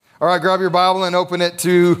All right, grab your Bible and open it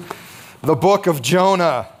to the book of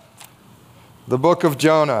Jonah. The book of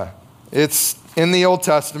Jonah. It's in the Old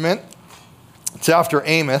Testament. It's after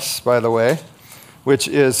Amos, by the way, which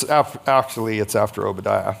is actually it's after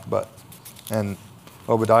Obadiah, and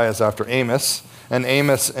Obadiah is after Amos, and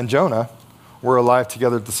Amos and Jonah were alive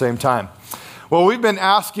together at the same time. Well, we've been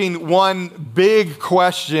asking one big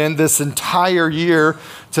question this entire year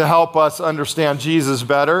to help us understand Jesus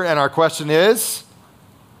better, and our question is,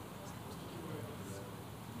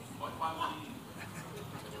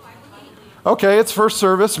 okay, it's first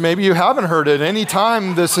service. Maybe you haven't heard it any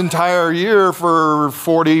time this entire year for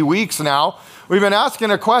 40 weeks now. We've been asking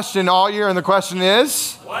a question all year, and the question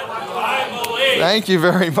is? What do I believe? Thank you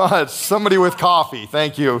very much. Somebody with coffee.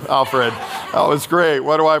 Thank you, Alfred. That was great.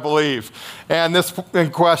 What do I believe? And this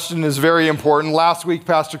question is very important. Last week,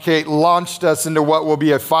 Pastor Kate launched us into what will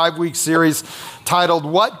be a 5-week series titled,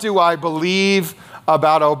 What Do I Believe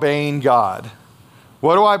About Obeying God?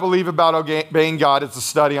 What do I believe about obeying God? It's a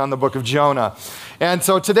study on the book of Jonah. And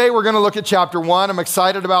so today we're going to look at chapter 1. I'm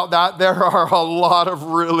excited about that. There are a lot of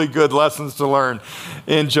really good lessons to learn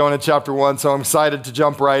in Jonah chapter 1, so I'm excited to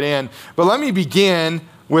jump right in. But let me begin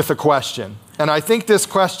with a question. And I think this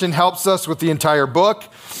question helps us with the entire book.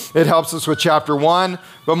 It helps us with chapter 1,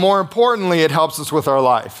 but more importantly, it helps us with our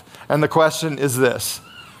life. And the question is this: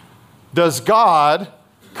 does God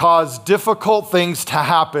cause difficult things to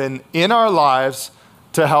happen in our lives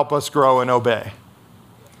to help us grow and obey?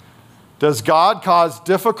 Does God cause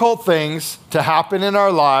difficult things to happen in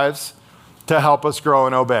our lives to help us grow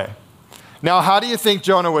and obey? Now, how do you think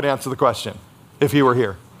Jonah would answer the question if he were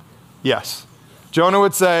here? Yes. Jonah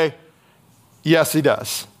would say, yes, he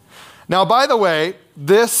does. Now, by the way,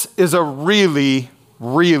 this is a really,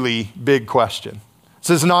 really big question. This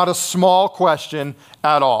is not a small question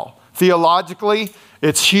at all. Theologically,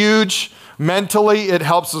 it's huge. Mentally, it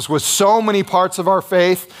helps us with so many parts of our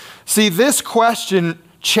faith. See, this question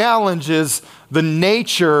challenges the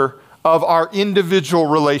nature of our individual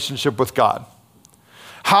relationship with God.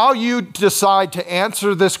 How you decide to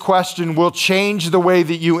answer this question will change the way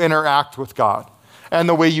that you interact with God and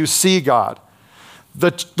the way you see God.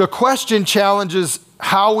 The question challenges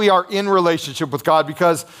how we are in relationship with God,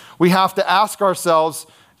 because we have to ask ourselves,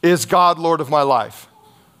 is God Lord of my life?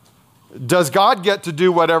 Does God get to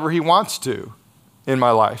do whatever he wants to in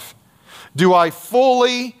my life? Do I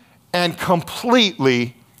fully and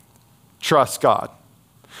completely trust God?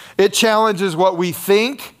 It challenges what we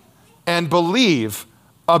think and believe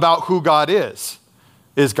about who God is.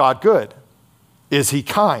 Is God good? Is he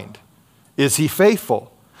kind? Is he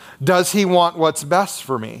faithful? Does he want what's best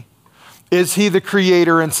for me? Is he the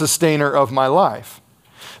creator and sustainer of my life?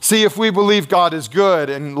 See, if we believe God is good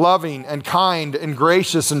and loving and kind and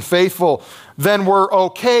gracious and faithful, then we're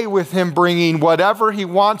okay with him bringing whatever he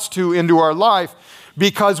wants to into our life,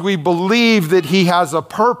 because we believe that he has a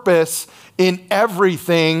purpose in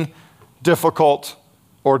everything, difficult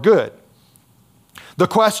or good. The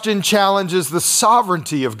question challenges the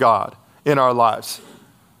sovereignty of God in our lives.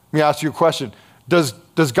 Let me ask you a question. Does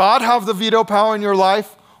God have the veto power in your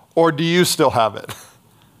life, or do you still have it?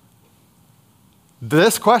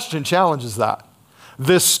 This question challenges that.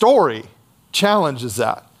 This story challenges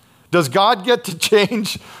that. Does God get to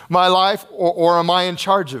change my life, or am I in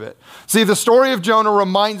charge of it? See, the story of Jonah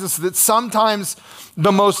reminds us that sometimes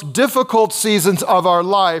the most difficult seasons of our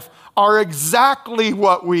life are exactly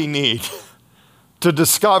what we need to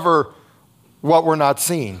discover what we're not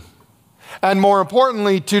seeing. And more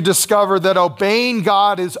importantly, to discover that obeying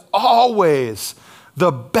God is always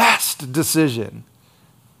the best decision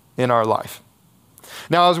in our life.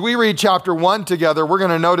 Now, as we read chapter 1 together, we're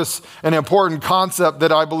going to notice an important concept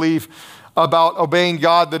that I believe about obeying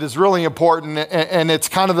God that is really important, and it's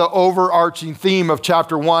kind of the overarching theme of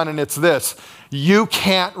chapter 1, and it's this: you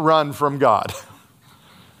can't run from God.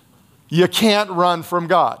 You can't run from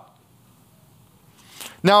God.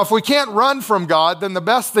 Now, if we can't run from God, then the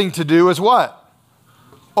best thing to do is what?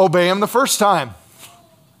 Obey him the first time.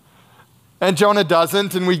 And Jonah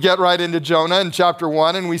doesn't, and we get right into Jonah in chapter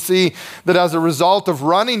 1, and we see that as a result of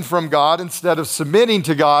running from God instead of submitting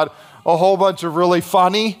to God, a whole bunch of really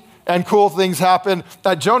funny and cool things happen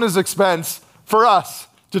at Jonah's expense for us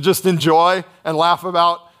to just enjoy and laugh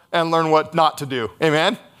about and learn what not to do.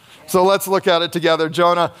 Amen? So let's look at it together.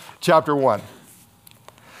 Jonah chapter 1.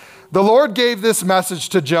 The Lord gave this message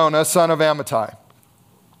to Jonah, son of Amittai.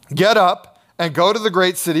 Get up and go to the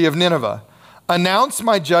great city of Nineveh. Announce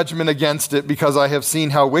my judgment against it, because I have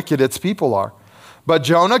seen how wicked its people are. But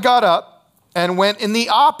Jonah got up and went in the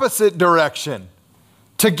opposite direction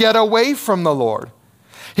to get away from the Lord.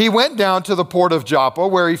 He went down to the port of Joppa,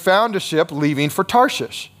 where he found a ship leaving for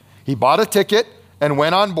Tarshish. He bought a ticket and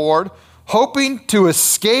went on board, hoping to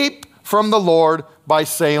escape from the Lord by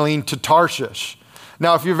sailing to Tarshish.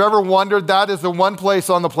 Now, if you've ever wondered, that is the one place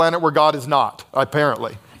on the planet where God is not,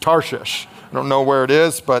 apparently. Tarshish. I don't know where it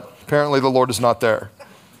is, but apparently the Lord is not there.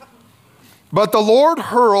 But the Lord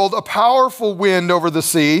hurled a powerful wind over the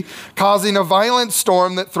sea, causing a violent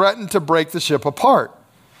storm that threatened to break the ship apart.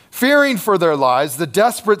 Fearing for their lives, the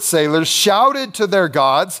desperate sailors shouted to their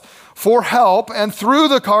gods for help and threw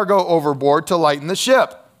the cargo overboard to lighten the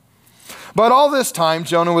ship. But all this time,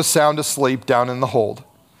 Jonah was sound asleep down in the hold.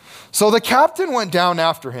 So the captain went down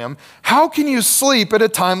after him. "How can you sleep at a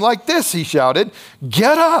time like this?" he shouted.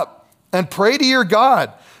 "Get up and pray to your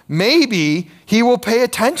God. Maybe he will pay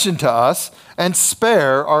attention to us and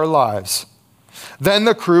spare our lives." Then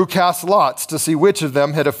the crew cast lots to see which of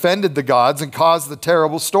them had offended the gods and caused the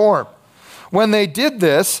terrible storm. When they did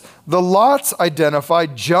this, the lots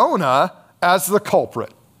identified Jonah as the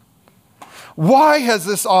culprit. "Why has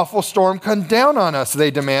this awful storm come down on us?"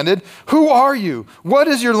 they demanded. "Who are you? What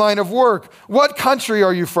is your line of work? What country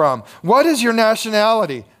are you from? What is your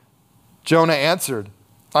nationality?" Jonah answered,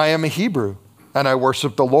 "I am a Hebrew, and I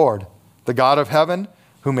worship the Lord, the God of heaven,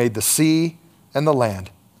 who made the sea and the land."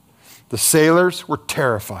 The sailors were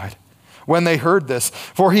terrified when they heard this,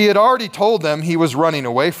 for he had already told them he was running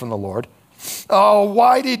away from the Lord. "Oh,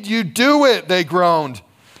 why did you do it?" they groaned.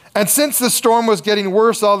 And since the storm was getting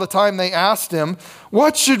worse all the time, they asked him,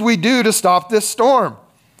 "What should we do to stop this storm?"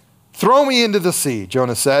 "Throw me into the sea,"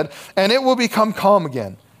 Jonah said, "and it will become calm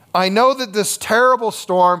again. I know that this terrible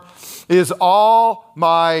storm is all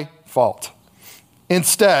my fault."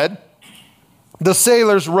 Instead, the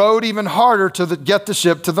sailors rowed even harder to get the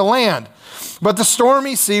ship to the land. But the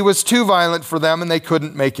stormy sea was too violent for them, and they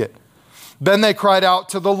couldn't make it. Then they cried out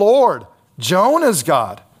to the Lord, Jonah's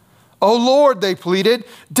God. "Oh Lord," they pleaded,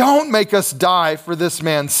 "don't make us die for this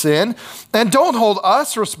man's sin, and don't hold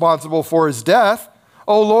us responsible for his death.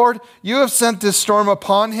 Oh Lord, you have sent this storm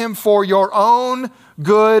upon him for your own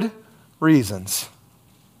good reasons."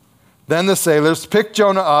 Then the sailors picked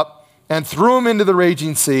Jonah up and threw him into the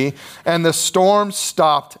raging sea, and the storm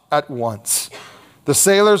stopped at once. The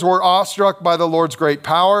sailors were awestruck by the Lord's great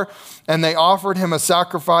power, and they offered him a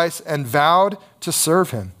sacrifice and vowed to serve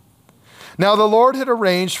him. Now the Lord had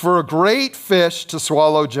arranged for a great fish to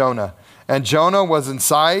swallow Jonah, and Jonah was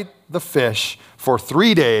inside the fish for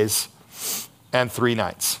 3 days and 3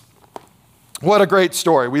 nights. What a great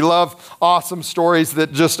story. We love awesome stories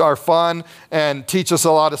that just are fun and teach us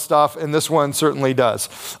a lot of stuff, and this one certainly does.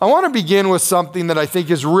 I want to begin with something that I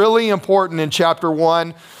think is really important in chapter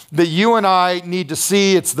 1 that you and I need to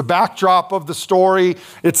see. It's the backdrop of the story.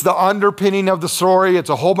 It's the underpinning of the story. It's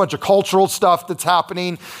a whole bunch of cultural stuff that's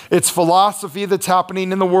happening. It's philosophy that's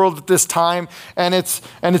happening in the world at this time, and it's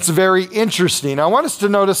very interesting. I want us to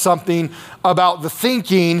notice something about the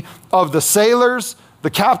thinking of the sailors,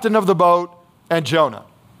 the captain of the boat, and Jonah.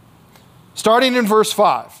 Starting in verse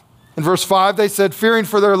 5. In verse 5, they said, fearing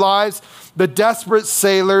for their lives, the desperate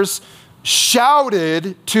sailors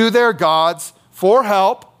shouted to their gods for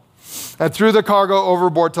help and threw the cargo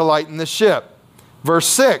overboard to lighten the ship. Verse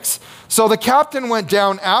 6, so the captain went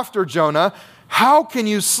down after Jonah. How can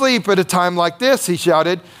you sleep at a time like this? He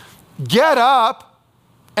shouted. Get up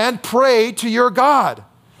and pray to your God.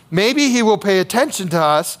 Maybe he will pay attention to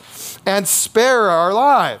us and spare our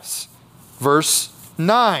lives. Verse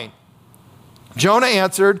 9, Jonah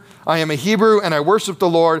answered, I am a Hebrew and I worship the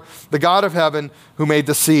Lord, the God of heaven, who made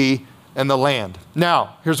the sea and the land.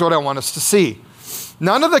 Now, here's what I want us to see.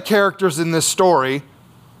 None of the characters in this story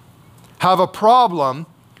have a problem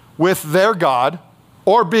with their God,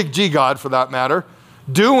 or Big G God for that matter,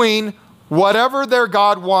 doing whatever their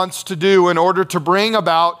God wants to do in order to bring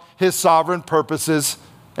about his sovereign purposes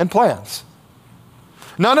and plans.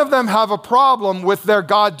 None of them have a problem with their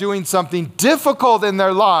God doing something difficult in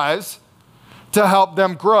their lives to help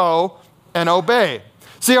them grow and obey.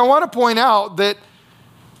 See, I want to point out that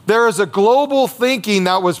there is a global thinking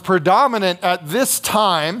that was predominant at this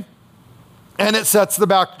time, and it sets the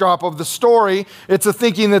backdrop of the story. It's a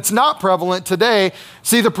thinking that's not prevalent today.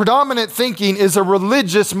 See, the predominant thinking is a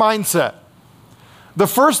religious mindset. The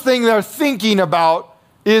first thing they're thinking about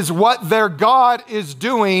is what their God is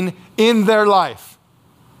doing in their life.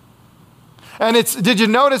 And did you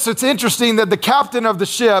notice it's interesting that the captain of the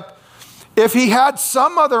ship, if he had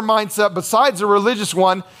some other mindset besides a religious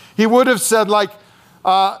one, he would have said like,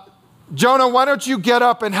 Jonah, why don't you get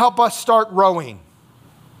up and help us start rowing?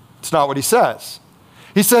 It's not what he says.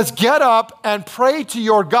 He says, get up and pray to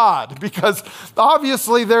your God, because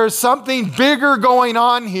obviously there's something bigger going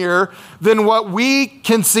on here than what we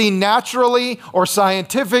can see naturally or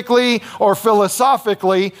scientifically or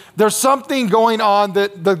philosophically. There's something going on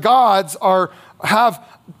that the gods have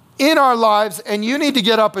in our lives, and you need to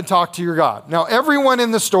get up and talk to your God. Now, everyone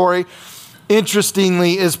in the story,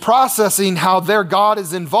 interestingly, is processing how their God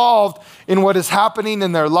is involved in what is happening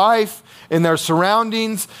in their life, in their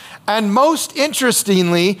surroundings. And most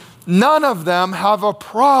interestingly, none of them have a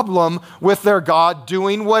problem with their God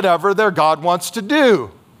doing whatever their God wants to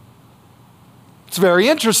do. It's very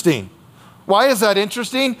interesting. Why is that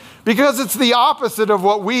interesting? Because it's the opposite of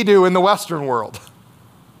what we do in the Western world.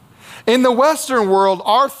 In the Western world,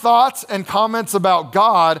 our thoughts and comments about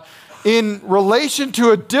God in relation to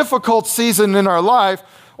a difficult season in our life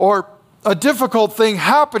or a difficult thing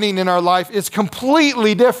happening in our life is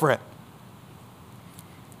completely different.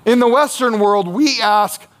 In the Western world, we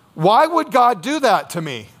ask, why would God do that to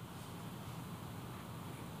me?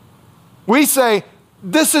 We say,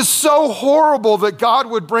 this is so horrible that God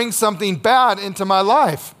would bring something bad into my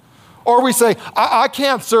life. Or we say, I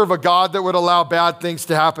can't serve a God that would allow bad things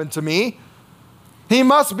to happen to me. He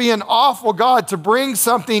must be an awful God to bring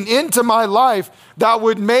something into my life that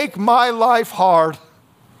would make my life hard.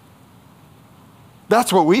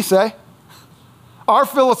 That's what we say. Our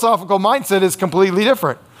philosophical mindset is completely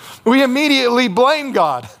different. We immediately blame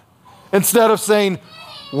God instead of saying,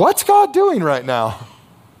 what's God doing right now?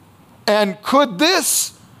 And could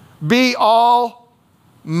this be all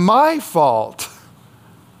my fault?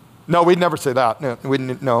 No, we'd never say that.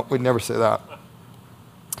 No, we'd never say that.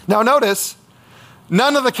 Now notice,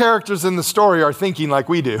 none of the characters in the story are thinking like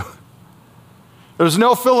we do. There's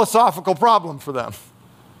no philosophical problem for them.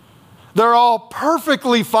 They're all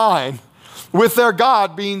perfectly fine with their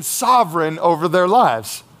God being sovereign over their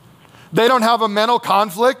lives. They don't have a mental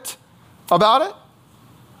conflict about it.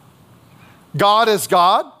 God is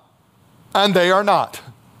God, and they are not.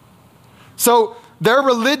 So their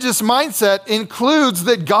religious mindset includes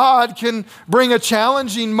that God can bring a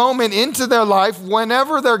challenging moment into their life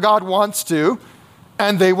whenever their God wants to,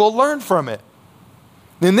 and they will learn from it.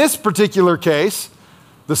 In this particular case,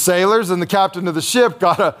 the sailors and the captain of the ship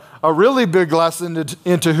got a really big lesson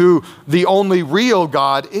into who the only real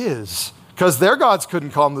God is, because their gods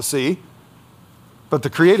couldn't calm the sea, but the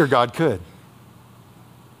Creator God could.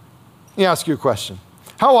 Let me ask you a question.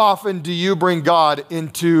 How often do you bring God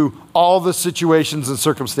into all the situations and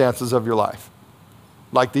circumstances of your life?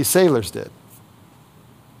 Like these sailors did.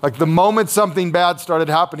 Like the moment something bad started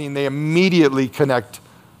happening, they immediately connect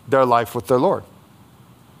their life with their Lord.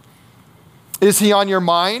 Is He on your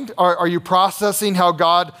mind? Are you processing how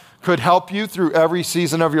God could help you through every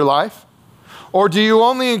season of your life? Or do you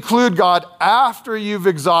only include God after you've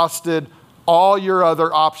exhausted all your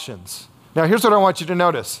other options? Now, here's what I want you to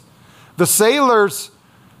notice. The sailors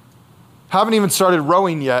haven't even started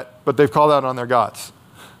rowing yet, but they've called out on their gods.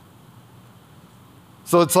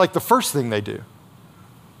 So it's like the first thing they do.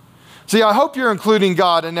 See, I hope you're including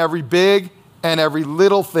God in every big and every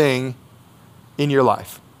little thing in your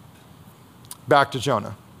life. Back to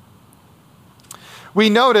Jonah. We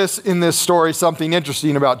notice in this story something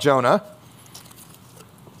interesting about Jonah.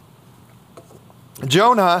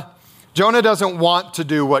 Jonah doesn't want to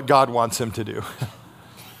do what God wants him to do.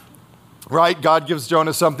 Right? God gives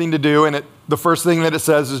Jonah something to do, and the first thing that it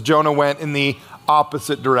says is Jonah went in the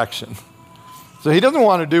opposite direction. So he doesn't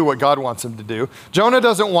want to do what God wants him to do. Jonah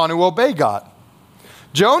doesn't want to obey God.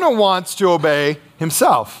 Jonah wants to obey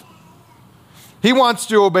himself. He wants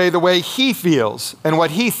to obey the way he feels and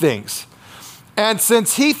what he thinks. And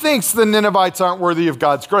since he thinks the Ninevites aren't worthy of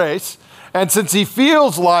God's grace, and since he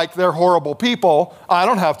feels like they're horrible people, I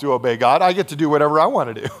don't have to obey God. I get to do whatever I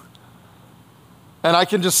want to do. And I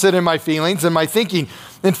can just sit in my feelings and my thinking.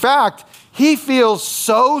 In fact, he feels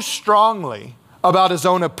so strongly about his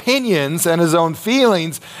own opinions and his own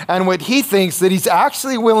feelings and what he thinks that he's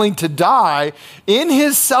actually willing to die in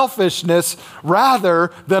his selfishness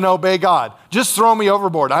rather than obey God. Just throw me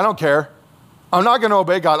overboard. I don't care. I'm not going to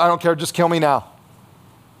obey God. I don't care. Just kill me now.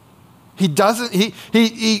 He doesn't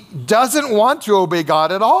want to obey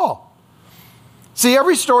God at all. See,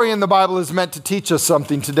 every story in the Bible is meant to teach us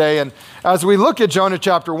something today. And as we look at Jonah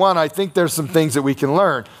chapter 1, I think there's some things that we can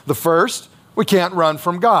learn. The first, we can't run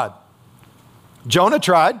from God. Jonah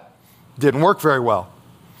tried, didn't work very well.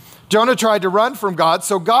 Jonah tried to run from God,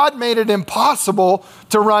 so God made it impossible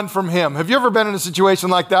to run from him. Have you ever been in a situation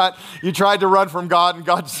like that? You tried to run from God and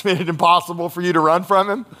God just made it impossible for you to run from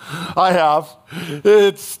him? I have.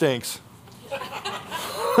 It stinks.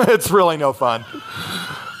 It's really no fun.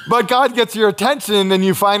 But God gets your attention and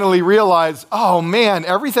you finally realize, oh man,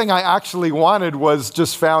 everything I actually wanted was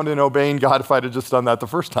just found in obeying God if I'd have just done that the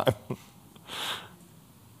first time.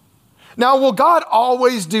 Now, will God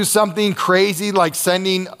always do something crazy like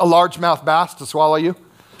sending a largemouth bass to swallow you?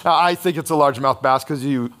 I think it's a largemouth bass because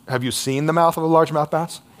have you seen the mouth of a largemouth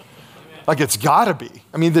bass? Like it's gotta be.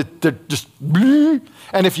 I mean, they're just,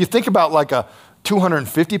 and if you think about like a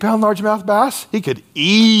 250-pound largemouth bass, he could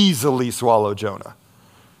easily swallow Jonah.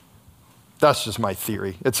 That's just my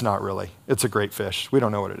theory. It's not really. It's a great fish. We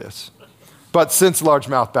don't know what it is. But since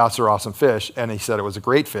largemouth bass are awesome fish, and he said it was a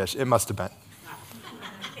great fish, it must have been.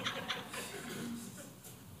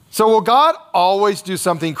 So will God always do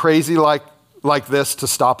something crazy like this to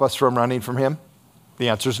stop us from running from him? The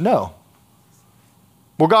answer is no.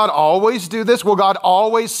 Will God always do this? Will God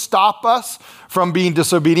always stop us from being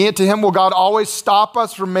disobedient to him? Will God always stop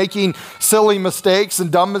us from making silly mistakes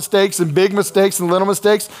and dumb mistakes and big mistakes and little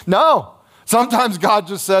mistakes? No. Sometimes God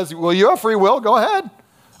just says, well, you have free will, go ahead.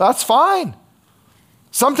 That's fine.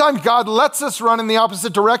 Sometimes God lets us run in the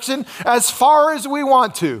opposite direction as far as we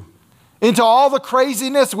want to, into all the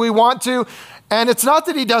craziness we want to. And it's not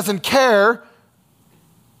that he doesn't care.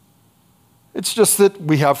 It's just that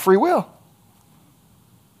we have free will.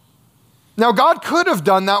 Now, God could have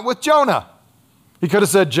done that with Jonah. He could have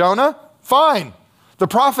said, Jonah, fine. The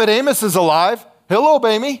prophet Amos is alive. He'll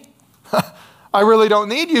obey me. I really don't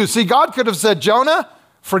need you. See, God could have said, Jonah,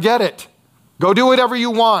 forget it. Go do whatever you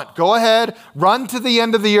want. Go ahead. Run to the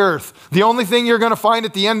end of the earth. The only thing you're going to find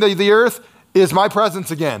at the end of the earth is my presence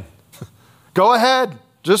again. Go ahead.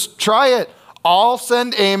 Just try it. I'll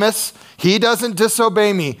send Amos. He doesn't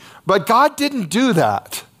disobey me. But God didn't do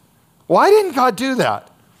that. Why didn't God do that?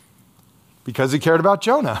 Because he cared about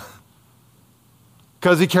Jonah.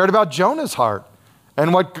 Because he cared about Jonah's heart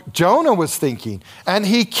and what Jonah was thinking. And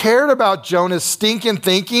he cared about Jonah's stinking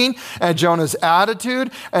thinking and Jonah's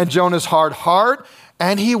attitude and Jonah's hard heart.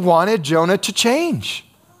 And he wanted Jonah to change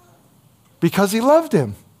because he loved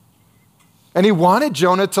him. And he wanted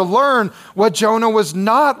Jonah to learn what Jonah was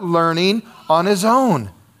not learning on his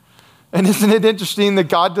own. And isn't it interesting that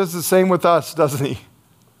God does the same with us, doesn't he?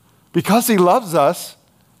 Because he loves us,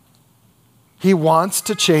 he wants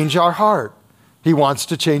to change our heart. He wants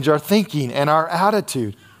to change our thinking and our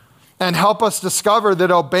attitude and help us discover that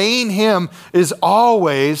obeying him is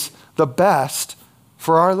always the best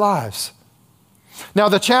for our lives. Now,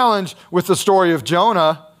 the challenge with the story of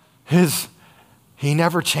Jonah is he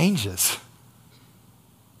never changes.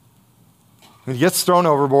 When he gets thrown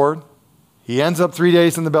overboard, he ends up 3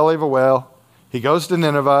 days in the belly of a whale. He goes to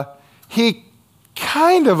Nineveh. He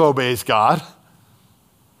kind of obeys God.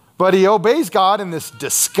 But he obeys God in this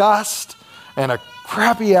disgust and a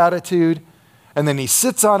crappy attitude. And then he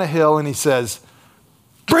sits on a hill and he says,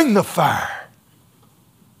 bring the fire.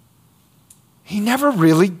 He never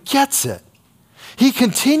really gets it. He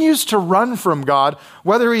continues to run from God,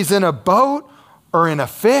 whether he's in a boat or in a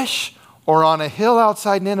fish or on a hill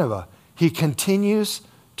outside Nineveh. He continues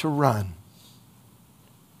to run.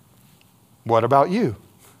 What about you?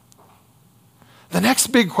 The next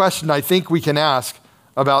big question I think we can ask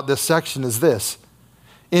about this section is this.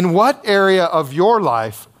 In what area of your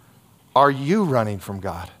life are you running from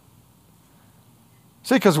God?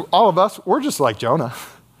 See, because all of us, we're just like Jonah.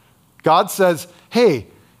 God says, hey,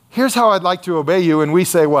 here's how I'd like to obey you. And we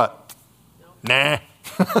say what? Nah.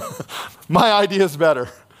 My idea is better.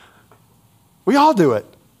 We all do it.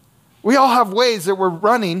 We all have ways that we're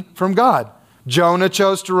running from God. Jonah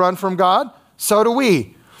chose to run from God. So do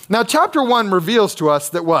we. Now, chapter 1 reveals to us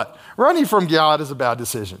that what? Running from God is a bad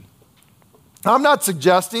decision. I'm not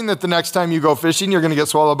suggesting that the next time you go fishing, you're going to get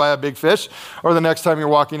swallowed by a big fish, or the next time you're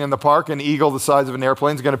walking in the park, an eagle the size of an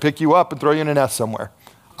airplane is going to pick you up and throw you in a nest somewhere.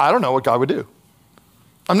 I don't know what God would do.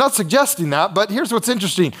 I'm not suggesting that, but here's what's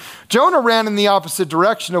interesting. Jonah ran in the opposite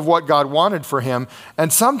direction of what God wanted for him,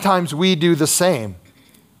 and sometimes we do the same.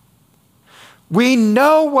 We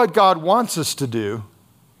know what God wants us to do,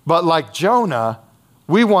 but like Jonah,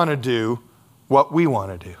 we want to do what we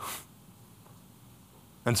want to do.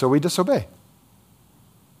 And so we disobey.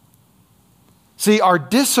 See, our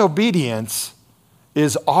disobedience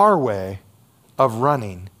is our way of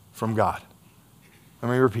running from God.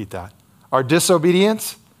 Let me repeat that. Our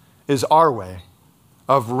disobedience is our way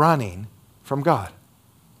of running from God.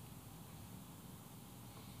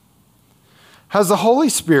 Has the Holy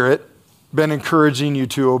Spirit been encouraging you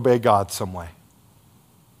to obey God some way?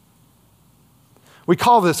 We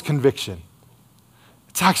call this conviction.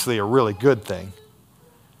 It's actually a really good thing.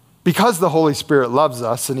 Because the Holy Spirit loves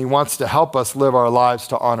us and he wants to help us live our lives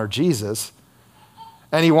to honor Jesus,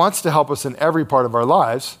 and he wants to help us in every part of our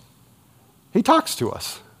lives, he talks to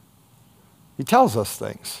us. He tells us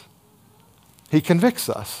things. He convicts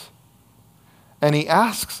us. And he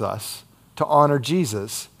asks us to honor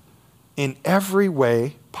Jesus in every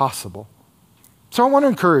way possible. So I want to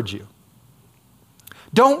encourage you.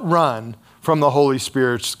 Don't run from the Holy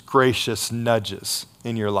Spirit's gracious nudges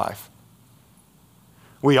in your life.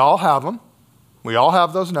 We all have them. We all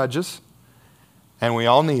have those nudges, and we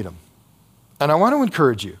all need them. And I want to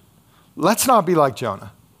encourage you, let's not be like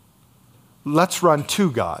Jonah. Let's run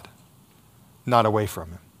to God, not away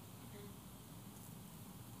from him.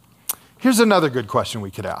 Here's another good question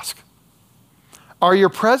we could ask. Are your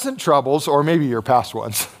present troubles, or maybe your past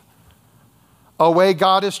ones, a way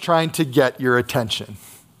God is trying to get your attention?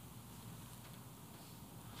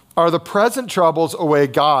 Are the present troubles a way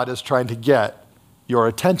God is trying to get your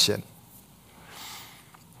attention?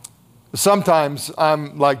 Sometimes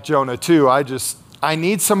I'm like Jonah too. I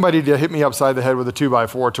need somebody to hit me upside the head with a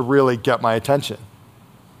 2x4 to really get my attention.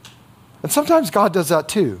 And sometimes God does that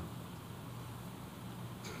too.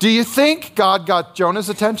 Do you think God got Jonah's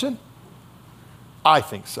attention? I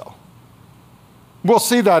think so. We'll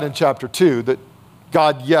see that in chapter 2, that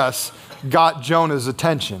God, yes, got Jonah's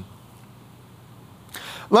attention.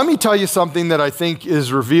 Let me tell you something that I think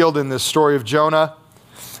is revealed in this story of Jonah.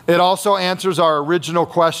 It also answers our original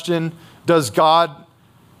question, does God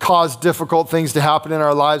cause difficult things to happen in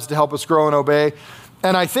our lives to help us grow and obey?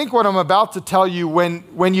 And I think what I'm about to tell you,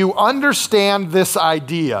 when you understand this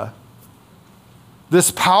idea, this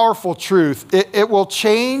powerful truth, it will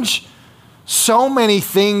change so many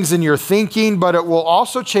things in your thinking, but it will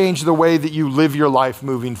also change the way that you live your life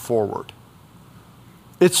moving forward.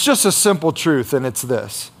 It's just a simple truth, and it's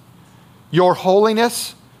this. Your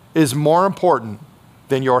holiness is more important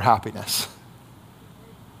than your happiness.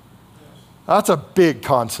 That's a big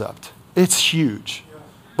concept. It's huge,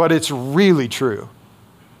 but it's really true.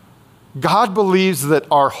 God believes that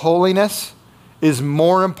our holiness is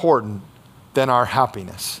more important than our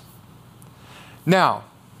happiness. Now,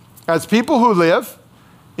 as people who live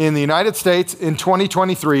in the United States in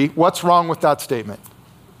 2023, what's wrong with that statement?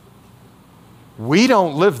 We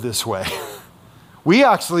don't live this way. We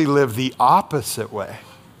actually live the opposite way.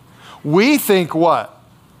 We think what?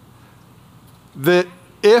 That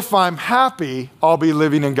if I'm happy, I'll be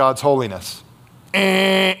living in God's holiness.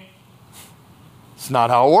 It's not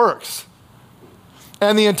how it works.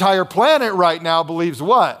 And the entire planet right now believes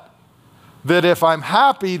what? That if I'm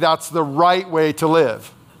happy, that's the right way to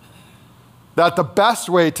live. That the best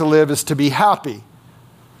way to live is to be happy.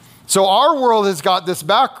 So our world has got this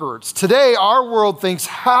backwards. Today, our world thinks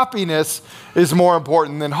happiness is more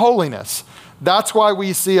important than holiness. That's why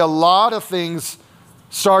we see a lot of things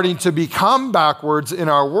starting to become backwards in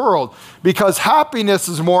our world, because happiness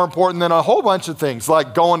is more important than a whole bunch of things,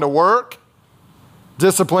 like going to work,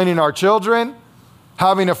 disciplining our children,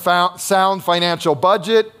 having a sound financial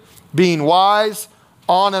budget, being wise,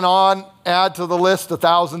 on, add to the list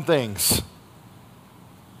 1,000 things.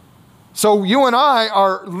 So you and I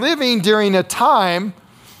are living during a time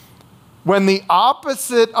when the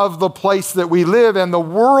opposite of the place that we live and the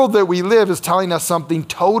world that we live is telling us something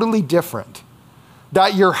totally different.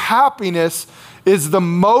 That your happiness is the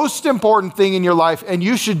most important thing in your life, and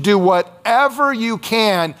you should do whatever you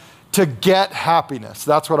can to get happiness.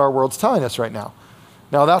 That's what our world's telling us right now.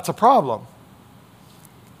 Now that's a problem,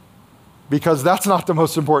 because that's not the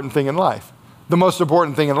most important thing in life. The most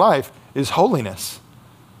important thing in life is holiness,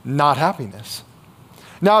 not happiness.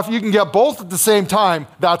 Now, if you can get both at the same time,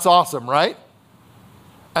 that's awesome, right?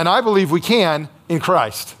 And I believe we can in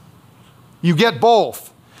Christ. You get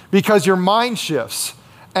both because your mind shifts.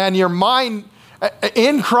 And your mind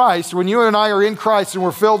in Christ, when you and I are in Christ and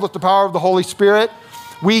we're filled with the power of the Holy Spirit,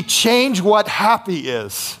 we change what happy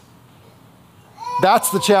is.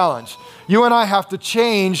 That's the challenge. You and I have to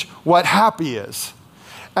change what happy is.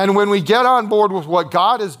 And when we get on board with what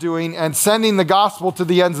God is doing and sending the gospel to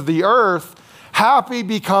the ends of the earth, happy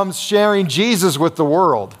becomes sharing Jesus with the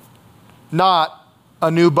world, not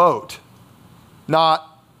a new boat,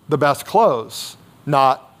 not the best clothes,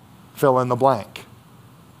 not fill in the blank.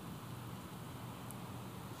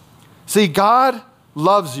 See, God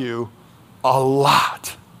loves you a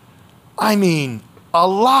lot. I mean, a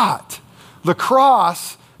lot. The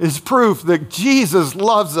cross is proof that Jesus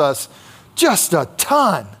loves us just a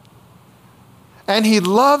ton. And he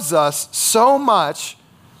loves us so much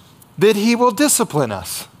that he will discipline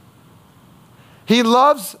us. He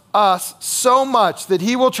loves us so much that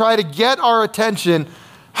he will try to get our attention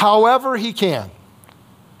however he can.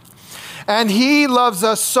 And he loves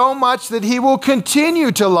us so much that he will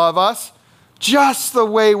continue to love us just the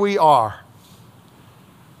way we are.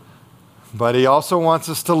 But he also wants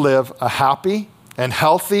us to live a happy and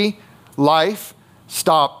healthy life,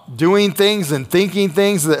 stop doing things and thinking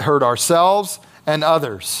things that hurt ourselves and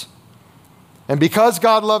others. And because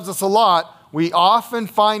God loves us a lot, we often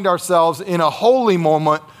find ourselves in a holy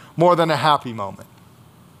moment more than a happy moment.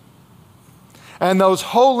 And those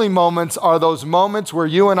holy moments are those moments where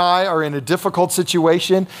you and I are in a difficult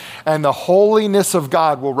situation and the holiness of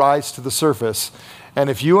God will rise to the surface. And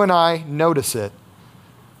if you and I notice it,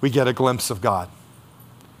 we get a glimpse of God.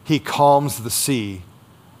 He calms the sea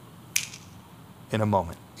in a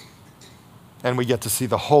moment. And we get to see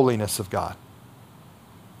the holiness of God.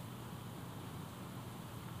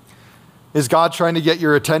 Is God trying to get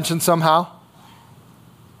your attention somehow?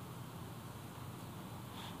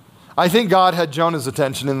 I think God had Jonah's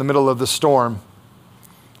attention in the middle of the storm,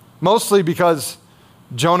 mostly because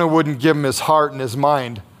Jonah wouldn't give him his heart and his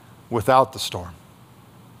mind without the storm.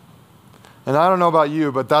 And I don't know about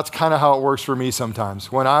you, but that's kind of how it works for me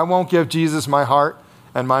sometimes. When I won't give Jesus my heart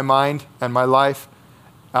and my mind and my life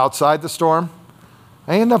outside the storm,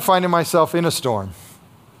 I end up finding myself in a storm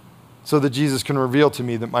so that Jesus can reveal to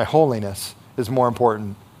me that my holiness is more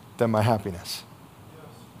important than my happiness.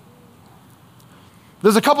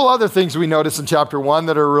 There's a couple other things we notice in chapter 1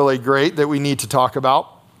 that are really great that we need to talk about.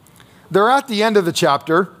 They're at the end of the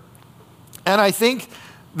chapter, and I think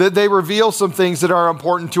that they reveal some things that are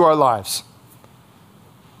important to our lives.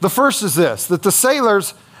 The first is this, that the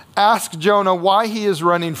sailors ask Jonah why he is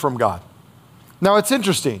running from God. Now, it's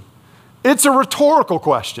interesting. It's a rhetorical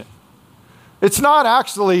question. It's not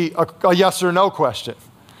actually a yes or no question.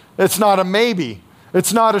 It's not a maybe.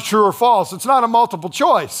 It's not a true or false. It's not a multiple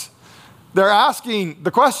choice. They're asking,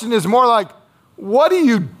 the question is more like, what are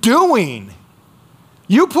you doing?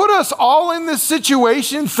 You put us all in this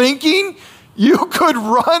situation thinking you could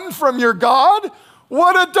run from your God?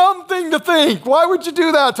 What a dumb thing to think. Why would you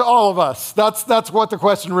do that to all of us? That's what the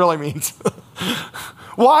question really means.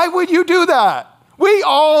 Why would you do that? We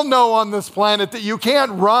all know on this planet that you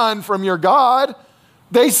can't run from your God.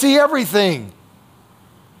 They see everything.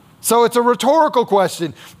 So it's a rhetorical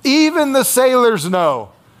question. Even the sailors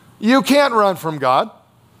know you can't run from God.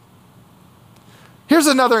 Here's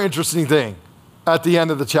another interesting thing at the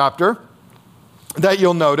end of the chapter that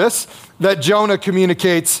you'll notice that Jonah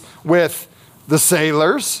communicates with the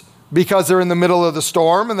sailors because they're in the middle of the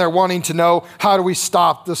storm and they're wanting to know, how do we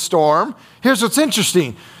stop the storm? Here's what's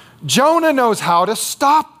interesting. Jonah knows how to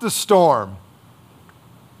stop the storm.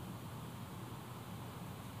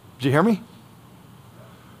 Did you hear me?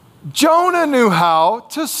 Jonah knew how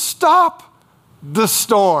to stop the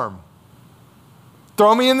storm.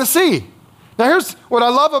 Throw me in the sea. Now here's what I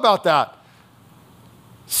love about that.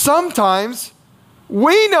 Sometimes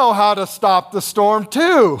we know how to stop the storm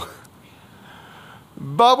too,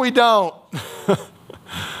 but we don't.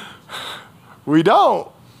 We don't.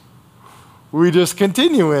 We just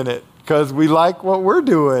continue in it because we like what we're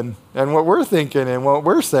doing and what we're thinking and what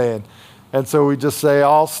we're saying. And so we just say,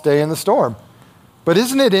 I'll stay in the storm. But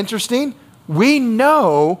isn't it interesting? We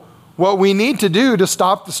know what we need to do to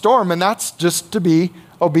stop the storm, and that's just to be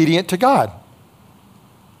obedient to God.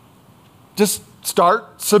 Just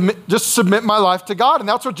submit my life to God. And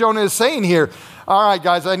that's what Jonah is saying here. All right,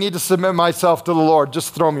 guys, I need to submit myself to the Lord.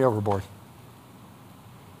 Just throw me overboard.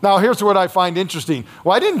 Now, here's what I find interesting.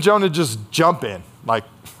 Why didn't Jonah just jump in? Like,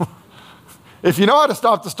 if you know how to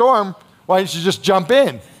stop the storm, why didn't you just jump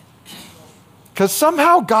in? Because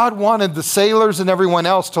somehow God wanted the sailors and everyone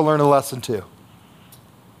else to learn a lesson too.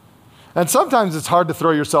 And sometimes it's hard to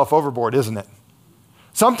throw yourself overboard, isn't it?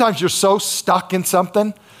 Sometimes you're so stuck in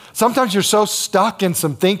something. Sometimes you're so stuck in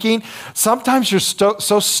some thinking. Sometimes you're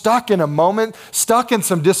so stuck in a moment, stuck in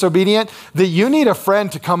some disobedience, that you need a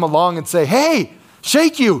friend to come along and say, hey,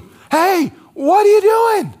 shake you. Hey, what are you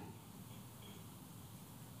doing?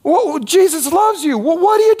 Well, Jesus loves you. Well,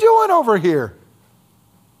 what are you doing over here?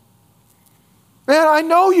 Man, I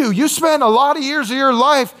know you. You spent a lot of years of your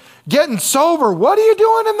life getting sober. What are you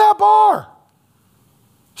doing in that bar?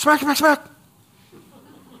 Smack, smack, smack.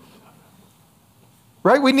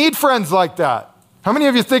 Right? We need friends like that. How many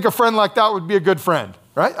of you think a friend like that would be a good friend?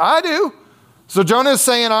 Right? I do. So Jonah is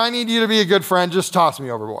saying, I need you to be a good friend. Just toss me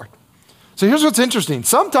overboard. So here's what's interesting.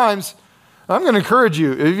 Sometimes, I'm going to encourage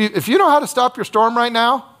you, if you know how to stop your storm right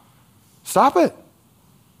now, stop it.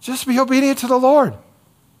 Just be obedient to the Lord.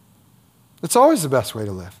 It's always the best way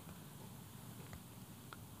to live.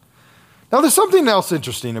 Now, there's something else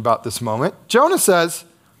interesting about this moment. Jonah says,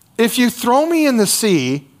 if you throw me in the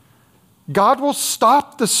sea, God will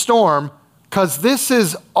stop the storm because this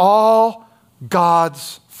is all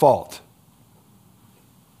God's fault.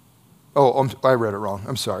 Oh, I read it wrong.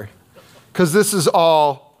 I'm sorry. Because this is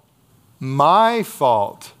all my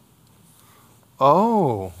fault.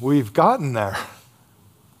 oh, we've gotten there.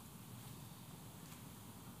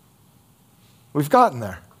 We've gotten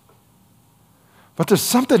there. But there's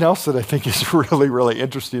something else that I think is really, really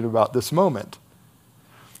interesting about this moment.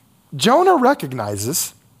 Jonah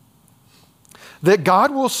recognizes that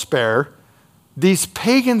God will spare these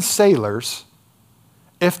pagan sailors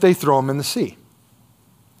if they throw them in the sea.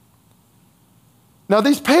 Now,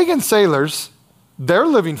 these pagan sailors, they're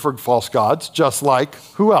living for false gods, just like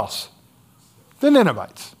who else? The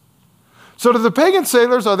Ninevites. So to the pagan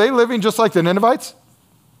sailors, are they living just like the Ninevites?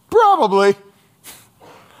 Probably.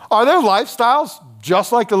 Are their lifestyles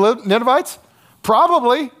just like the Ninevites?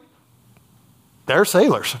 Probably. They're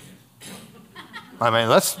sailors. I mean,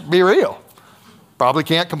 let's be real. Probably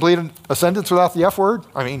can't complete a sentence without the F word.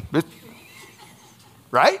 I mean,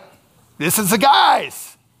 right? This is the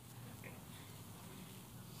guys.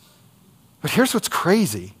 But here's what's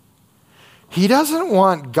crazy. He doesn't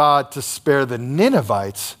want God to spare the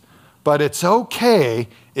Ninevites, but it's okay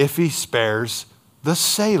if he spares the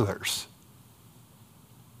sailors.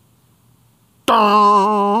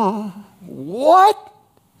 What?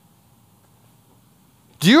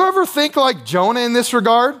 Do you ever think like Jonah in this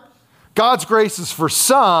regard? God's grace is for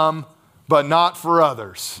some, but not for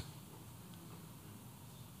others.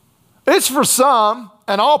 It's for some,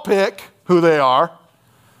 and I'll pick who they are,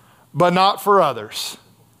 but not for others.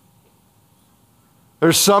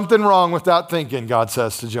 There's something wrong with that thinking, God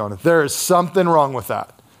says to Jonah. There is something wrong with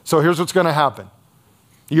that. So here's what's going to happen.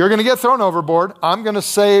 You're going to get thrown overboard. I'm going to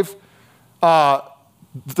save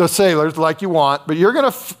the sailors like you want, but you're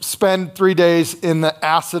going to spend 3 days in the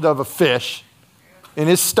acid of a fish in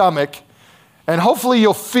his stomach, and hopefully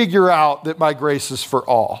you'll figure out that my grace is for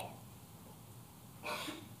all.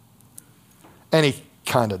 And he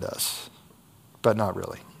kind of does, but not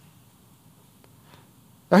really.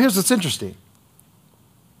 Now here's what's interesting.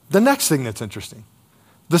 The next thing that's interesting.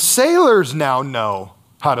 The sailors now know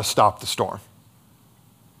how to stop the storm.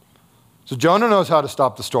 So Jonah knows how to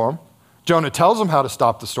stop the storm. Jonah tells them how to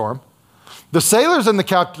stop the storm. The sailors and the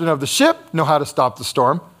captain of the ship know how to stop the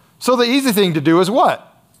storm. So the easy thing to do is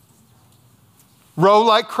what? Row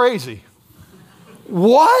like crazy.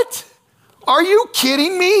 What? Are you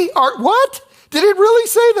kidding me? What? Did it really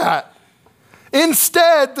say that?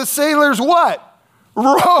 Instead, the sailors what?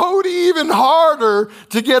 Rowed even harder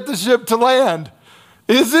to get the ship to land.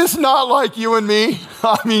 Is this not like you and me?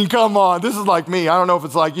 I mean, come on. This is like me. I don't know if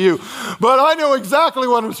it's like you. But I know exactly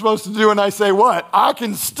what I'm supposed to do, and I say what? I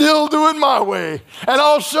can still do it my way. And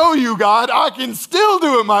I'll show you, God, I can still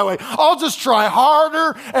do it my way. I'll just try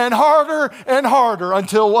harder and harder and harder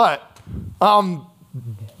until what? I'm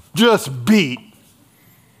just beat.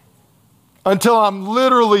 Until I'm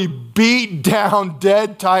literally beat down,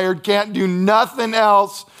 dead, tired, can't do nothing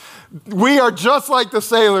else. We are just like the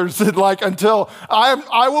sailors, like until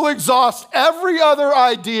I will exhaust every other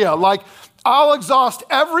idea. Like I'll exhaust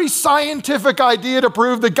every scientific idea to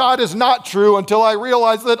prove that God is not true until I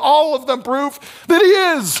realize that all of them prove that he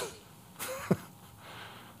is.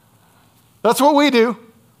 That's what we do.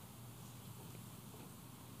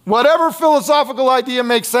 Whatever philosophical idea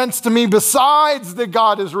makes sense to me besides that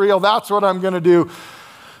God is real, that's what I'm going to do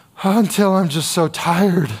until I'm just so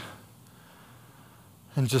tired.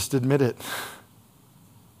 And just admit it.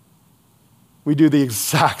 We do the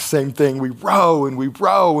exact same thing. We row and we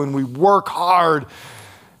row and we work hard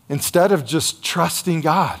instead of just trusting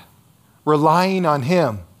God, relying on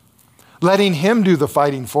him, letting him do the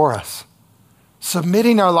fighting for us,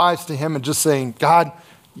 submitting our lives to him and just saying, God,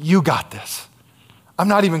 you got this. I'm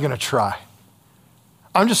not even going to try.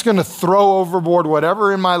 I'm just going to throw overboard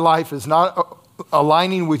whatever in my life is not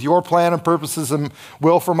aligning with your plan and purposes and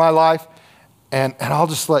will for my life. And I'll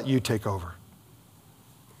just let you take over.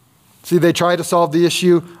 See, they try to solve the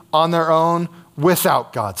issue on their own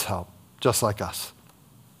without God's help, just like us.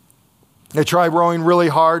 They try rowing really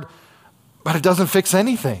hard, but it doesn't fix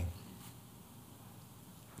anything.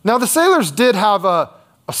 Now, the sailors did have a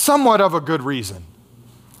somewhat of a good reason.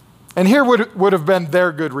 And here would have been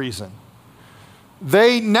their good reason.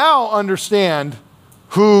 They now understand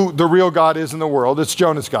who the real God is in the world. It's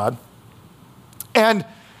Jonah's God. And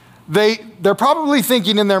they're probably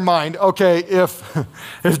thinking in their mind, okay,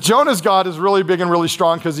 if Jonah's God is really big and really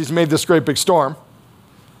strong because he's made this great big storm,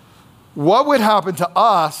 what would happen to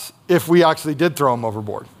us if we actually did throw him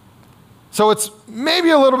overboard? So it's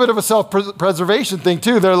maybe a little bit of a self-preservation thing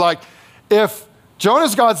too. They're like, if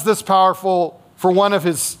Jonah's God's this powerful for one of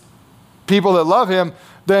his people that love him,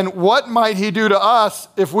 then what might he do to us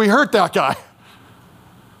if we hurt that guy?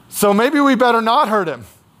 So maybe we better not hurt him.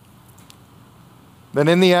 Then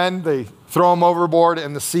in the end, they throw him overboard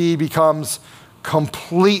and the sea becomes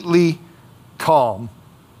completely calm,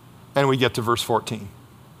 and we get to verse 14.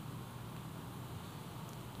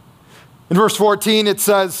 In verse 14, it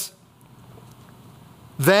says,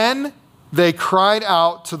 then they cried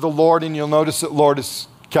out to the Lord, and you'll notice that Lord is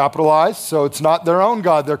capitalized, so it's not their own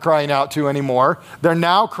God they're crying out to anymore. They're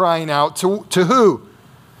now crying out to who?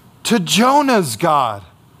 To Jonah's God.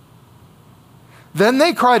 Then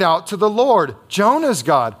they cried out to the Lord, Jonah's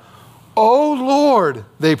God. "O Lord,"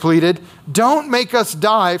 they pleaded, "don't make us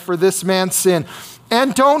die for this man's sin,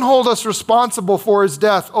 and don't hold us responsible for his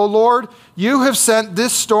death. O Lord, you have sent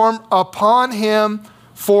this storm upon him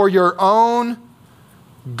for your own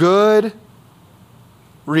good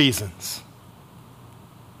reasons."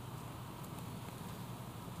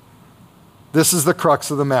 This is the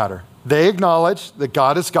crux of the matter. They acknowledge that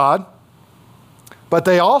God is God, but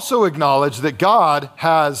they also acknowledge that God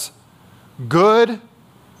has good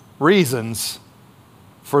reasons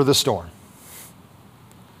for the storm.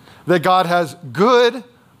 That God has good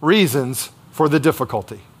reasons for the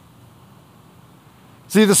difficulty.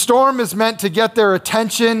 See, the storm is meant to get their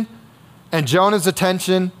attention and Jonah's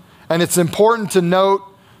attention, and it's important to note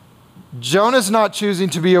Jonah's not choosing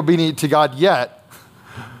to be obedient to God yet,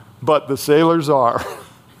 but the sailors are.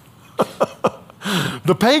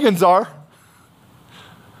 The pagans are.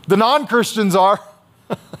 The non-Christians are.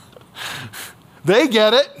 They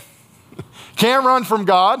get it. Can't run from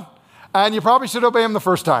God, and you probably should obey him the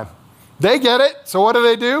first time. They get it, so what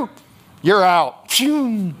do? You're out.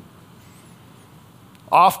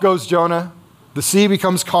 Off goes Jonah. The sea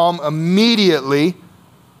becomes calm immediately.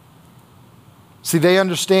 See, they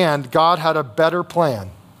understand God had a better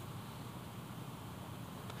plan.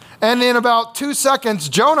 And in about 2 seconds,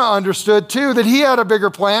 Jonah understood too that he had a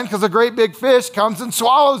bigger plan, because a great big fish comes and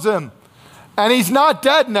swallows him. And he's not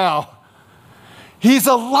dead now. He's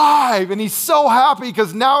alive, and he's so happy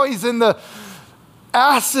because now he's in the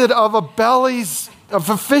acid of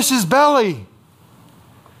a fish's belly.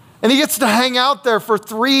 And he gets to hang out there for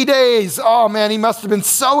 3 days. Oh man, he must have been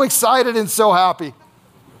so excited and so happy.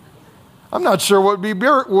 I'm not sure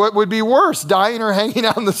what would be worse, dying or hanging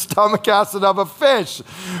out in the stomach acid of a fish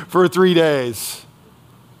for 3 days,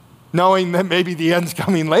 knowing that maybe the end's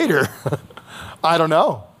coming later. I don't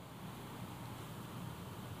know.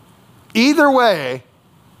 Either way,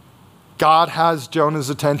 God has Jonah's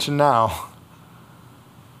attention now.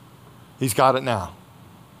 He's got it now.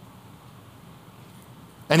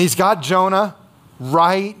 And he's got Jonah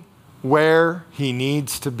right where he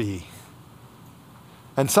needs to be.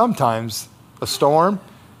 And sometimes a storm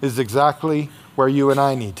is exactly where you and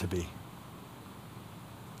I need to be.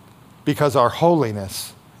 Because our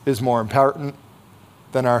holiness is more important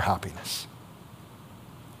than our happiness.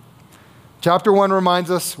 Chapter 1 reminds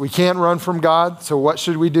us we can't run from God, so what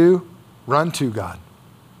should we do? Run to God.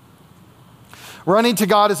 Running to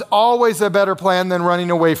God is always a better plan than running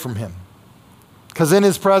away from him. Because in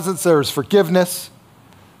his presence there is forgiveness,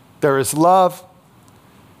 there is love,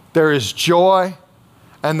 there is joy,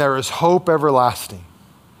 and there is hope everlasting.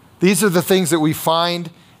 These are the things that we find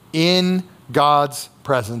in God's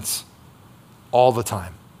presence all the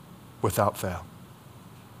time, without fail.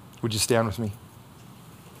 Would you stand with me?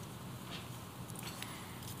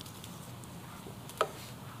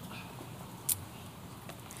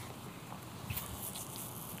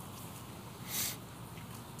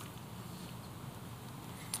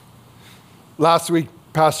 Last week,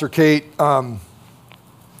 Pastor Kate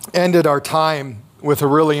ended our time with a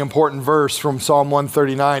really important verse from Psalm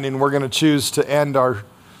 139, and we're going to choose to end our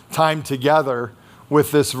time together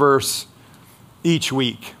with this verse each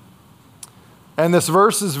week. And this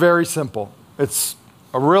verse is very simple. It's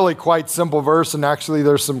a really quite simple verse, and actually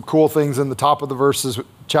there's some cool things in the top of the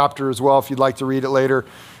chapter as well if you'd like to read it later.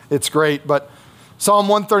 It's great. But Psalm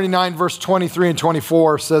 139, verse 23 and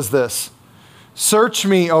 24 says this: "Search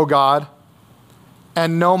me, O God,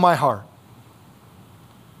 and know my heart.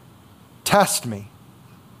 Test me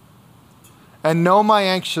and know my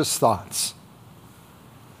anxious thoughts.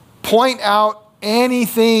 Point out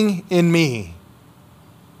anything in me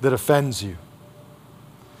that offends you,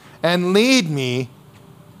 and lead me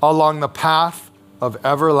along the path of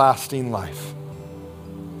everlasting life."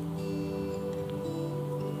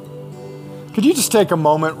 Could you just take a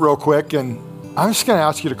moment real quick, and I'm just going to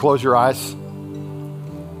ask you to close your eyes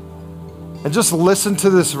and just listen to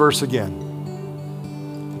this verse again.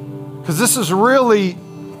 Because this is really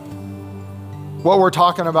what we're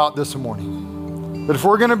talking about this morning. That if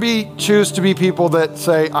we're going to choose to be people that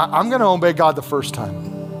say, I'm going to obey God the first time.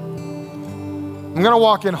 I'm going to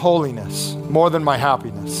walk in holiness more than my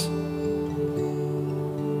happiness.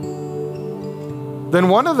 then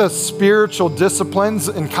one of the spiritual disciplines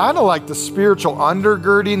and kind of like the spiritual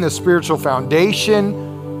undergirding, the spiritual foundation,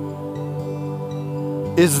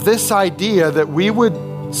 is this idea that we would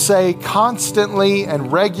say constantly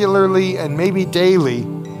and regularly and maybe daily,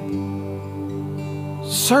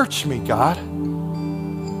 search me, God,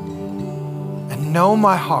 and know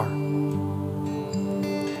my heart.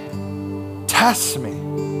 Test me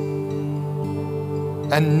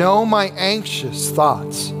and know my anxious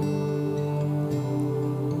thoughts.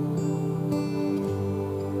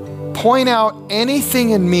 Point out anything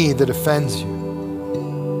in me that offends you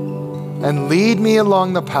and lead me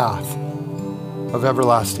along the path of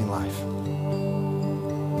everlasting life.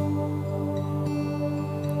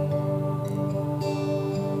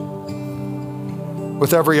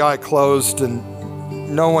 With every eye closed and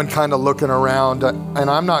no one kind of looking around, and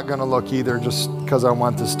I'm not going to look either just because I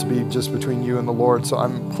want this to be just between you and the Lord, so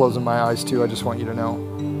I'm closing my eyes too. I just want you to know.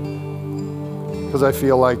 Because I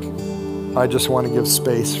feel like I just want to give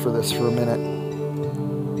space for this for a minute.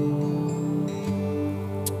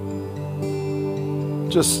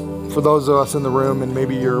 Just for those of us in the room, and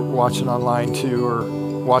maybe you're watching online too or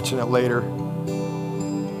watching it later,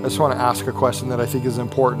 I just want to ask a question that I think is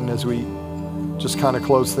important as we just kind of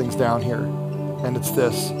close things down here. And it's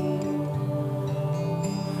this.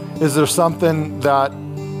 Is there something that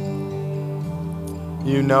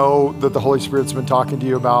you know that the Holy Spirit's been talking to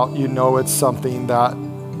you about? You know it's something that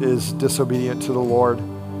is disobedient to the Lord,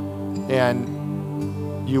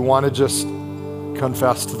 and you want to just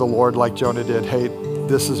confess to the Lord like Jonah did, hey,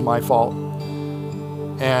 this is my fault,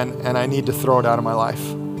 and I need to throw it out of my life.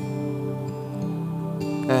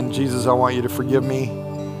 And Jesus, I want you to forgive me,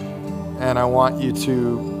 and I want you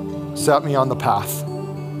to set me on the path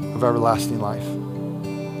of everlasting life.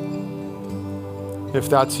 If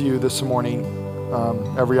that's you this morning,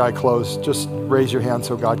 every eye closed, just raise your hand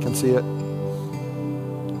so God can see it.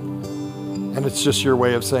 And it's just your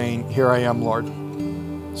way of saying, here I am, Lord.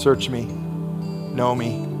 Search me, know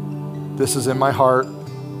me. This is in my heart,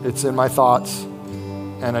 it's in my thoughts,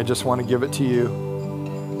 and I just want to give it to you,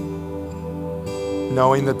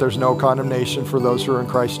 knowing that there's no condemnation for those who are in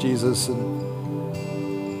Christ Jesus. And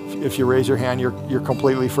if you raise your hand, you're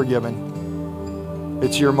completely forgiven.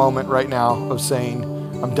 It's your moment right now of saying,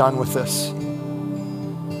 I'm done with this.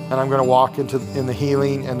 And I'm going to walk in the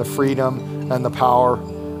healing and the freedom and the power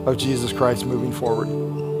of Jesus Christ moving forward.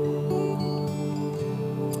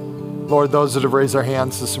 Lord, those that have raised their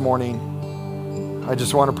hands this morning, I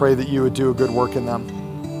just want to pray that you would do a good work in them.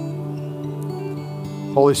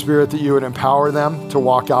 Holy Spirit, that you would empower them to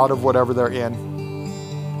walk out of whatever they're in.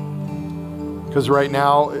 Because right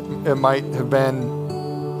now, it might have been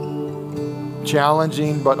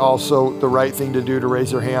challenging, but also the right thing to do to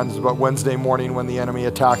raise your hands. But Wednesday morning, when the enemy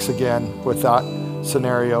attacks again with that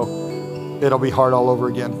scenario, it'll be hard all over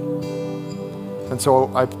again. And so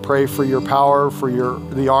I pray for your power, for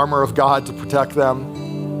the armor of God to protect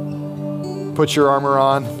them. Put your armor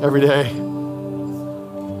on every day.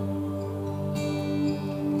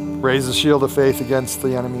 Raise the shield of faith against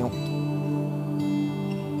the enemy.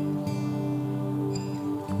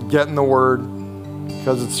 Get in the word,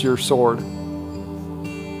 because it's your sword.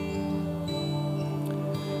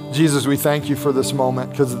 Jesus, we thank you for this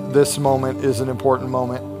moment, because this moment is an important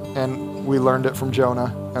moment, and we learned it from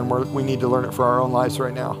Jonah, and we need to learn it for our own lives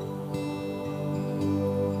right now.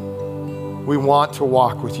 We want to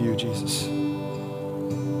walk with you, Jesus.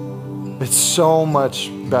 It's so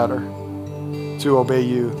much better to obey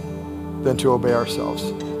you than to obey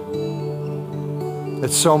ourselves.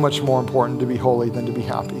 It's so much more important to be holy than to be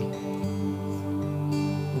happy.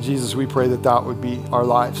 And Jesus, we pray that that would be our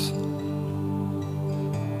lives.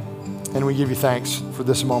 And we give you thanks for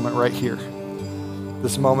this moment right here,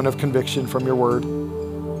 this moment of conviction from your word,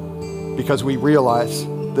 because we realize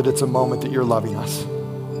that it's a moment that you're loving us,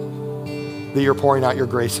 that you're pouring out your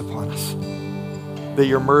grace upon us, that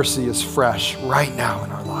your mercy is fresh right now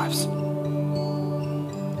in our lives.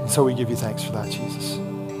 And so we give you thanks for that, Jesus.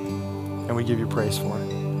 And we give you praise for it.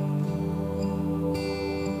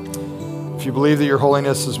 If you believe that your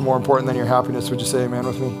holiness is more important than your happiness, would you say amen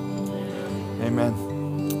with me? Amen.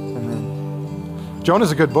 Amen.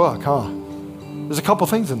 Jonah's a good book, huh? There's a couple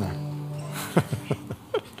things in there.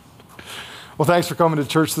 Well, thanks for coming to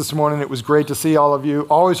church this morning. It was great to see all of you.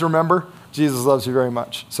 Always remember, Jesus loves you very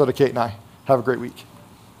much. So do Kate and I. Have a great week.